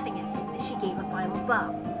 laughing at him as she gave a final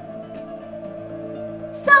bow.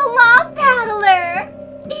 So long, Battler!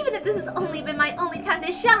 Even if this has only been my only time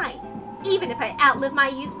to shine, even if I outlive my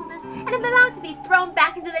usefulness and am about to be thrown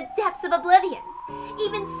back into the depths of oblivion,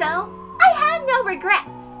 even so, I have no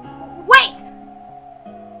regrets. Wait!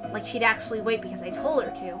 Like she'd actually wait because I told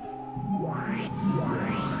her to.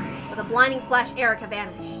 With a blinding flash, Erica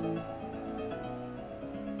vanished.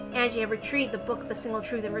 Angie had retrieved the Book of the Single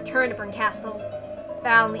Truth and returned to Burn Castle.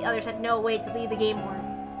 Val and the others had no way to leave the game board.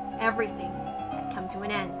 Everything had come to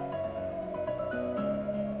an end.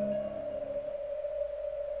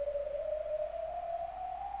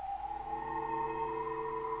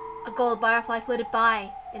 A gold butterfly floated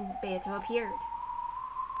by, and Beato appeared.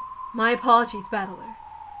 My apologies, Battler.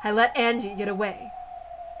 I let Angie get away.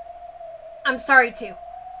 I'm sorry too.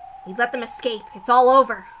 We let them escape. It's all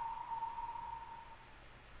over.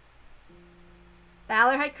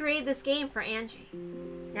 Battler had created this game for Angie.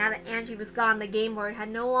 Now that Angie was gone, the game board had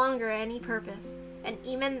no longer any purpose, and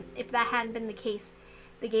even if that hadn't been the case,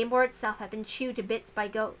 the game board itself had been chewed to bits by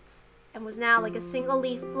goats, and was now like a single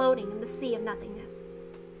leaf floating in the sea of nothingness.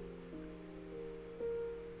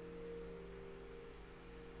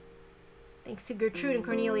 Thanks to Gertrude and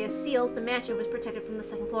Cornelia's seals, the mansion was protected from the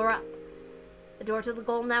second floor up. The door to the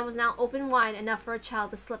Golden Land was now open wide enough for a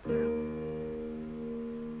child to slip through.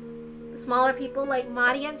 The smaller people like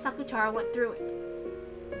Maria and Sakutara went through it.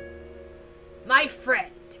 My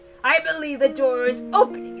friend, I believe the door is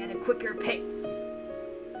opening at a quicker pace.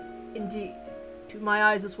 Indeed, to my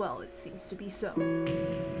eyes as well, it seems to be so.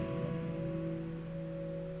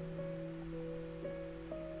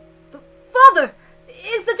 Father!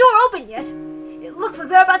 Is the door open yet? It looks like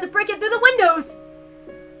they're about to break it through the windows!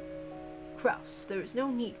 Kraus, there is no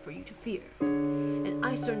need for you to fear. An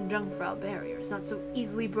Eisern Jungfrau barrier is not so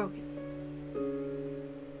easily broken.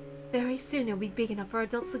 Very soon it'll be big enough for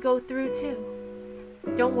adults to go through too.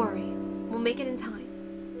 Don't worry, we'll make it in time.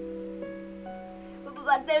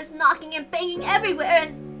 But there's knocking and banging everywhere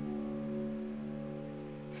and...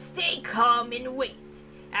 Stay calm and wait.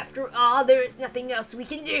 After all, there is nothing else we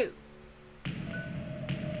can do.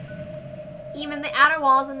 Even the outer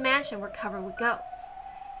walls of the mansion were covered with goats,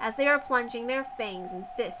 as they were plunging their fangs and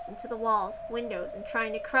fists into the walls, windows, and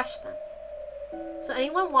trying to crush them. So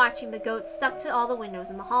anyone watching the goats stuck to all the windows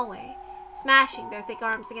in the hallway, smashing their thick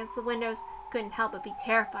arms against the windows, couldn't help but be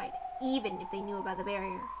terrified, even if they knew about the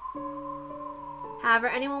barrier. However,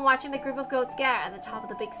 anyone watching the group of goats gather at the top of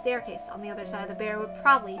the big staircase on the other side of the barrier would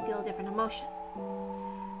probably feel a different emotion.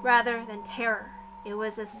 Rather than terror, it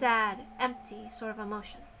was a sad, empty sort of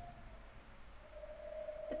emotion.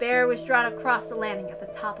 The barrier was drawn across the landing at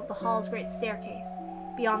the top of the hall's great staircase.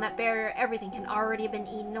 Beyond that barrier, everything had already been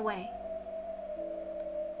eaten away.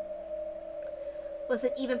 Was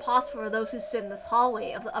it even possible for those who stood in this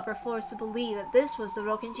hallway of the upper floors to believe that this was the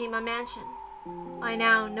Rokenjima mansion? By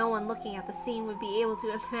now, no one looking at the scene would be able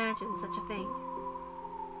to imagine such a thing.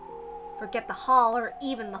 Forget the hall or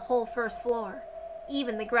even the whole first floor.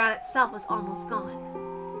 Even the ground itself was almost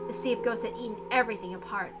gone. The sea of goats had eaten everything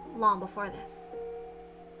apart long before this.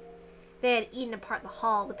 They had eaten apart the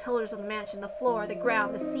hall, the pillars of the mansion, the floor, the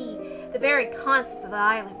ground, the sea, the very concept of the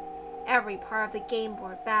island, every part of the game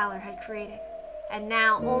board Battler had created. And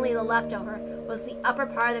now only the leftover was the upper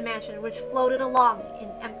part of the mansion, which floated along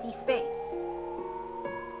in empty space.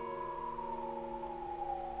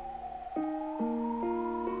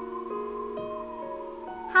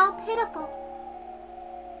 How pitiful!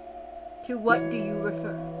 To what do you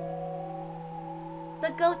refer?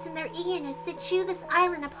 The goats in their eagerness to chew this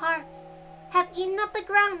island apart have eaten up the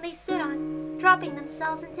ground they stood on, dropping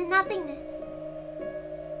themselves into nothingness.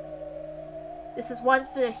 This has once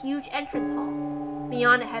been a huge entrance hall.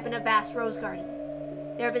 Beyond it had been a vast rose garden.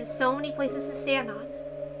 There have been so many places to stand on.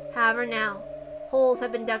 However, now, holes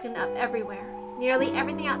have been dug up everywhere. Nearly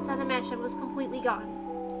everything outside the mansion was completely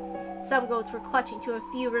gone. Some goats were clutching to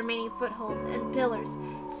a few remaining footholds and pillars,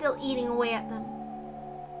 still eating away at them.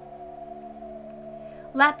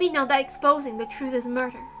 Let me know that exposing the truth is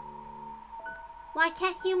murder. Why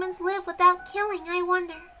can't humans live without killing, I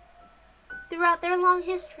wonder? Throughout their long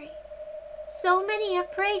history, so many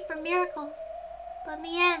have prayed for miracles, but in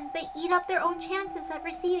the end, they eat up their own chances of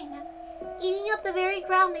receiving them, eating up the very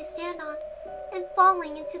ground they stand on, and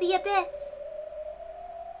falling into the abyss.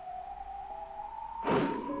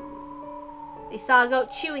 They saw a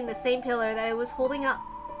goat chewing the same pillar that it was holding up,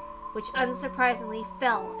 which unsurprisingly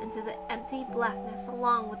fell into the empty blackness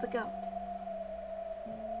along with the goat.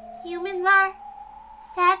 Humans are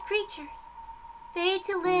sad creatures, fated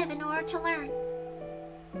to live in order to learn.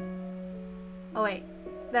 Oh wait,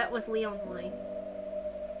 that was Leon's line.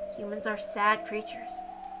 Humans are sad creatures,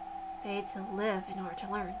 fated to live in order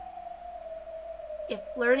to learn. If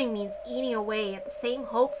learning means eating away at the same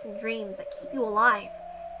hopes and dreams that keep you alive,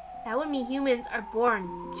 that would mean humans are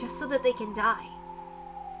born just so that they can die.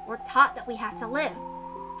 We're taught that we have to live.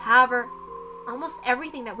 However, almost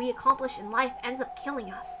everything that we accomplish in life ends up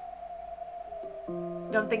killing us.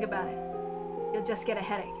 Don't think about it. You'll just get a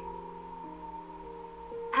headache.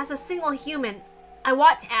 As a single human, I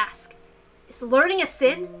want to ask, is learning a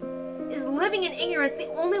sin? Is living in ignorance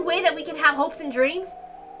the only way that we can have hopes and dreams?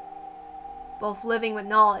 Both living with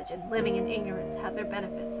knowledge and living in ignorance have their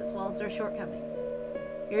benefits as well as their shortcomings.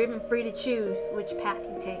 You're even free to choose which path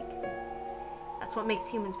you take. That's what makes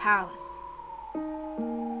humans powerless.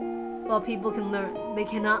 While people can learn, they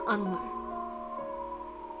cannot unlearn.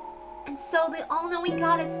 And so the all-knowing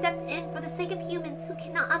God has stepped in for the sake of humans who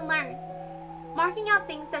cannot unlearn, marking out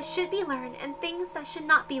things that should be learned and things that should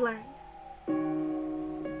not be learned.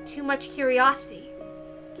 Too much curiosity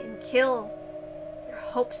can kill your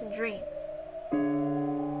hopes and dreams.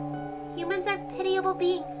 Humans are pitiable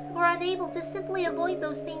beings who are unable to simply avoid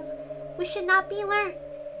those things which should not be learned.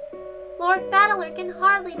 Lord Battler can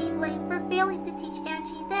hardly be blamed for failing to teach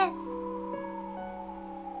Angie this.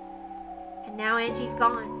 And now Angie's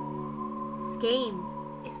gone. This game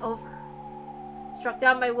is over. Struck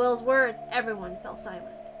down by Will's words, everyone fell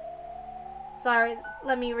silent. Sorry,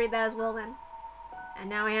 let me read that as well then. And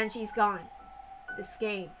now Angie's gone. This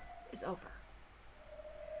game is over.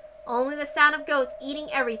 Only the sound of goats eating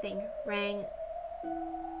everything rang.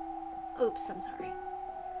 Oops, I'm sorry.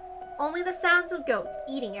 Only the sounds of goats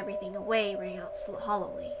eating everything away rang out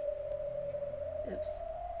hollowly. Oops.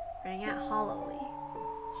 Rang out hollowly.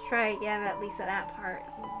 Let's try again, at least at that part.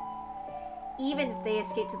 Even if they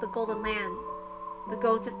escaped to the Golden Land, the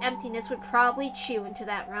goats of emptiness would probably chew into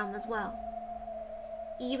that realm as well.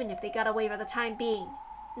 Even if they got away for the time being,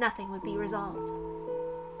 nothing would be resolved.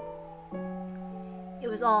 It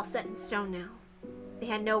was all set in stone now. They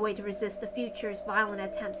had no way to resist the future's violent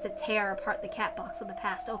attempts to tear apart the cat box of the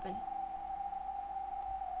past open.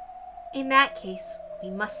 In that case, we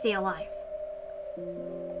must stay alive.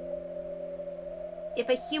 If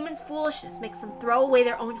a human's foolishness makes them throw away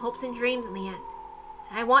their own hopes and dreams in the end,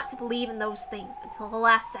 and I want to believe in those things until the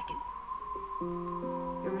last second.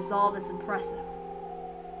 Your resolve is impressive.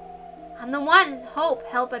 I'm the one hope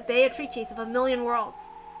held by Beatrices of a million worlds.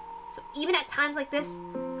 So even at times like this,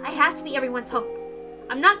 I have to be everyone's hope.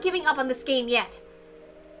 I'm not giving up on this game yet.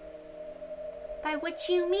 By which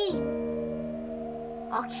you mean?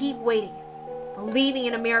 I'll keep waiting, believing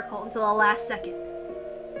in a miracle until the last second.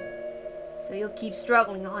 So you'll keep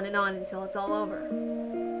struggling on until it's all over.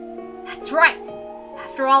 That's right!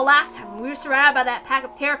 After all, last time when we were surrounded by that pack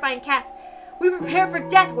of terrifying cats, we were prepared for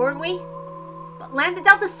death, weren't we? But Lambda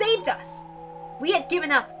Delta saved us! If we had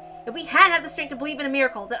given up, if we hadn't had the strength to believe in a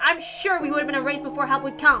miracle, then I'm sure we would have been erased before help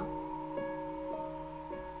would come.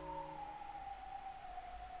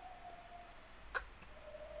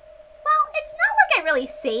 Well, it's not like I really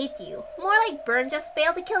saved you. More like Byrne just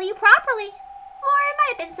failed to kill you properly. Or it might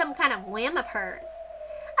have been some kind of whim of hers.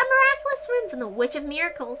 A miraculous whim from the Witch of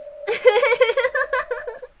Miracles.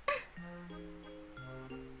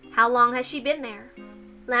 How long has she been there?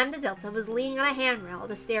 Lambda Delta was leaning on a handrail of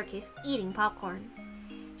the staircase, eating popcorn.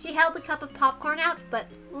 She held the cup of popcorn out, but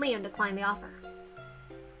Leon declined the offer.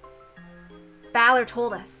 Battler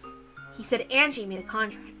told us. He said Angie made a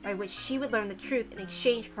contract by which she would learn the truth in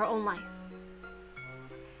exchange for her own life.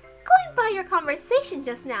 Going by your conversation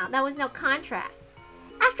just now, that was no contract.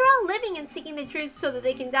 After all, living and seeking the truth so that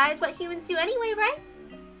they can die is what humans do anyway, right?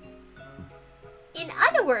 In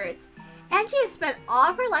other words, Angie has spent all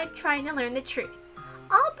of her life trying to learn the truth.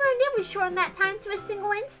 All Byrne did was shorten that time to a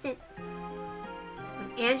single instant.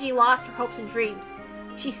 When Angie lost her hopes and dreams,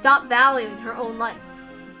 she stopped valuing her own life.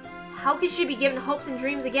 How could she be given hopes and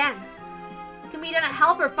dreams again? Can we not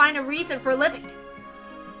help her find a reason for living?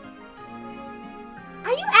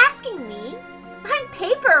 Are you asking me? I'm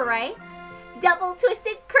paper, right? Double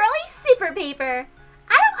twisted curly super paper.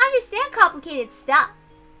 I don't understand complicated stuff.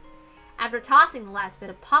 After tossing the last bit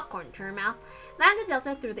of popcorn into her mouth, Lambda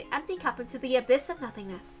Delta threw the empty cup into the abyss of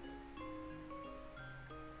nothingness.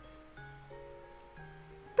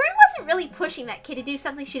 Byrne wasn't really pushing that kid to do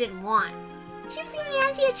something she didn't want. She was giving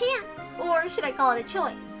Angie a chance, or should I call it a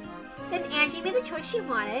choice. Then Angie made the choice she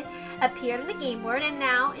wanted, appeared on the game board, and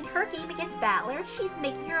now, in her game against Battler, she's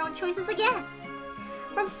making her own choices again.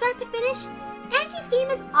 From start to finish, Angie's game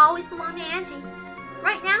has always belonged to Angie.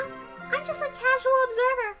 Right now, I'm just a casual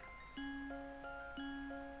observer.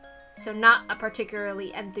 So not a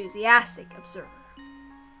particularly enthusiastic observer.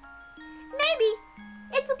 Maybe.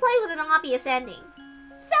 It's a play with an obvious ending.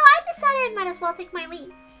 So I've decided I might as well take my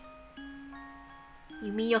leave.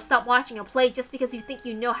 You mean you'll stop watching a play just because you think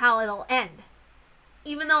you know how it'll end?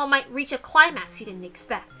 Even though it might reach a climax you didn't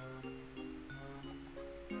expect.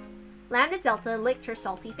 Lambda Delta licked her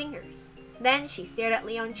salty fingers. Then she stared at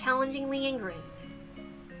Leon challengingly and grinned.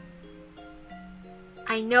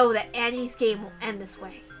 I know that Angie's game will end this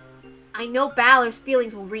way. I know Balor's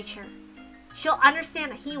feelings will reach her. she'll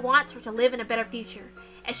understand that he wants her to live in a better future,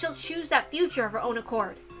 and she'll choose that future of her own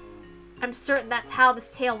accord. I'm certain that's how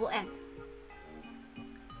this tale will end.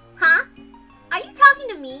 Huh? Are you talking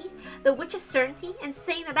to me, the Witch of Certainty, and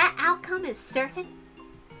saying that that outcome is certain?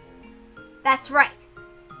 That's right.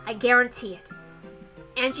 I guarantee it.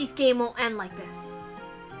 Angie's game won't end like this.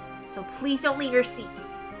 So please don't leave your seat.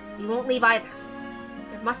 You won't leave either.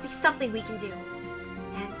 There must be something we can do.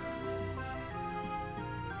 And...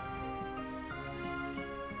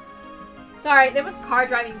 Sorry, there was a car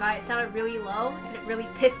driving by. It sounded really low, and it really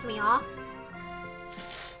pissed me off.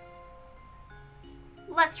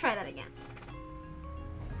 Let's try that again.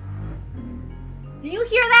 Do you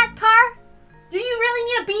hear that, car? Do you really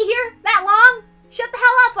need to be here that long? Shut the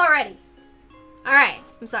hell up already. Alright,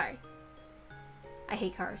 I'm sorry. I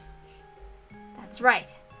hate cars. That's right.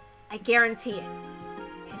 I guarantee it.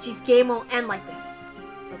 Angie's game won't end like this.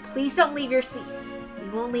 So please don't leave your seat. We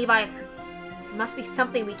won't leave either. There must be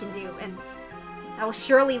something we can do, and that will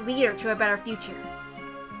surely lead her to a better future.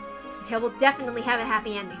 This tale will definitely have a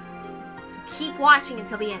happy ending. So keep watching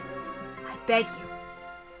until the end. I beg you.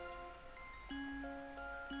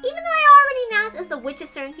 Even though I already announced as the Witch of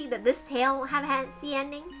Certainty that this tale won't have a happy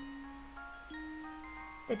ending?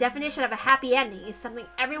 The definition of a happy ending is something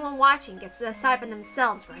everyone watching gets to decide for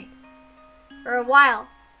themselves, right? For a while,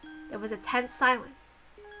 there was a tense silence.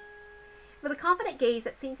 With a confident gaze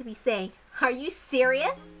that seemed to be saying, "Are you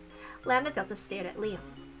serious?" Lambda Delta stared at Leon.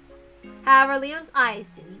 However, Leon's eyes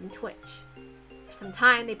didn't even twitch. For some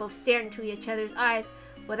time, they both stared into each other's eyes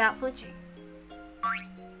without flinching.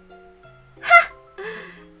 Ha!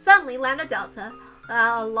 Suddenly, Lambda Delta let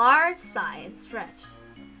out a large sigh and stretched.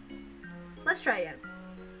 Let's try again.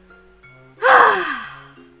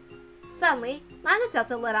 Suddenly, Lambda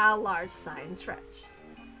Delta let out a large sigh and stretch.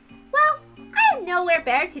 Well, I have nowhere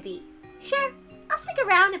better to be. Sure, I'll stick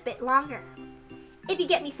around a bit longer. If you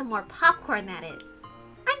get me some more popcorn, that is.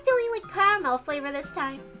 I'm feeling like caramel flavor this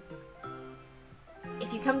time.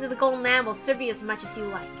 If you come to the Golden Land, we'll serve you as much as you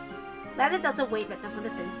like. Lambda Delta waved at them with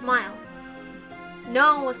a thin smile.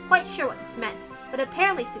 No one was quite sure what this meant, but it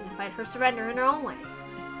apparently signified her surrender in her own way.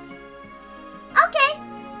 Okay,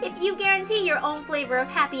 if you guarantee your own flavor of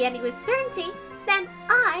happy ending with certainty, then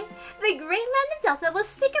I, the Great Lambda Delta, will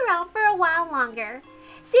stick around for a while longer.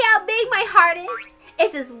 See how big my heart is?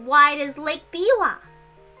 It's as wide as Lake Biwa.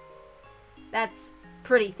 That's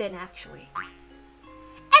pretty thin, actually.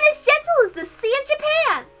 And as gentle as the Sea of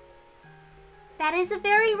Japan. That is a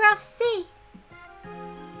very rough sea.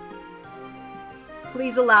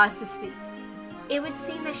 Please allow us to speak. It would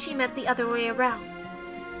seem that she meant the other way around.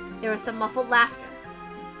 There was some muffled laughter.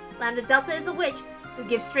 Lambda Delta is a witch who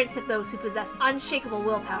gives strength to those who possess unshakable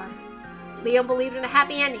willpower. Leon believed in a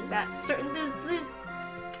happy ending that certain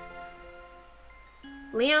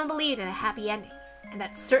Leon believed in a happy ending, and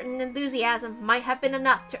that certain enthusiasm might have been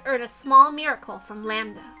enough to earn a small miracle from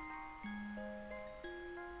Lambda.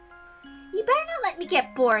 You better not let me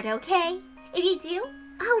get bored, okay? If you do,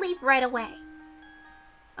 I'll leave right away.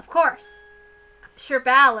 Of course. I'm sure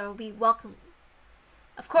Balor will be welcome.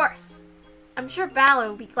 Of course. I'm sure Balor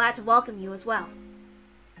will be glad to welcome you as well.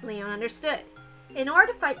 Leon understood. In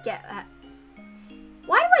order to fight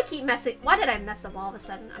Why did I mess up all of a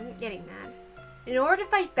sudden? I'm getting mad. In order to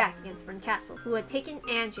fight back against Burn Castle, who had taken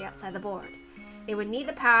Angie outside the board, they would need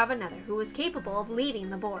the power of another who was capable of leaving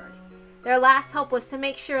the board. Their last hope was to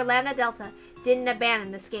make sure Lambda Delta didn't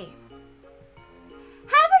abandon this game.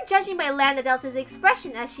 However, judging by Lambda Delta's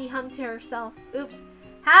expression as she hummed to herself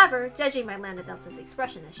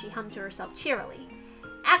cheerily,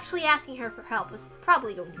 actually asking her for help was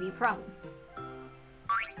probably going to be a problem.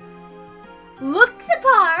 Look,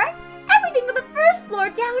 Sapar! Everything from the first floor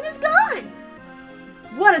down is gone!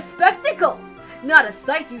 What a spectacle! Not a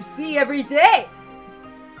sight you see every day!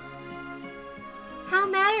 How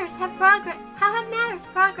have matters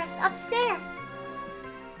progressed upstairs?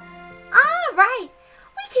 Ah, right!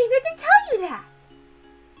 We came here to tell you that!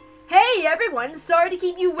 Hey everyone, sorry to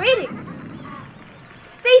keep you waiting!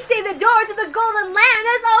 They say the door to the Golden Land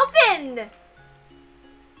has opened!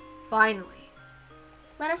 Finally.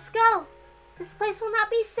 Let us go. This place will not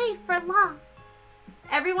be safe for long.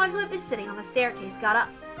 Everyone who had been sitting on the staircase got up.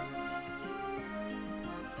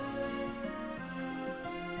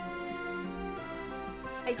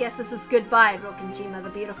 I guess this is goodbye, Rokenjima the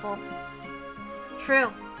Beautiful.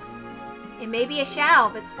 True. It may be a shadow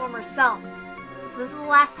of its former self. But this is the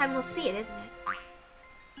last time we'll see it, isn't it?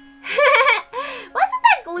 What's with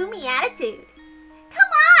that gloomy attitude?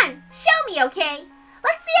 Come on, show me, okay?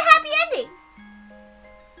 Let's see a happy ending.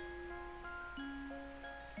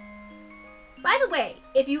 By the way,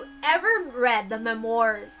 if you ever read the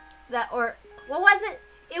memoirs or what was it?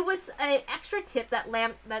 It was an extra tip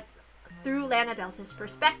that's through Lana Delta's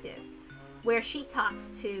perspective, where she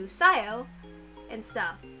talks to Sayo and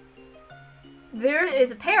stuff. There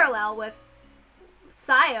is a parallel with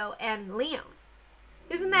Sayo and Leon.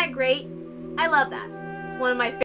 Isn't that great? I love that. It's one of my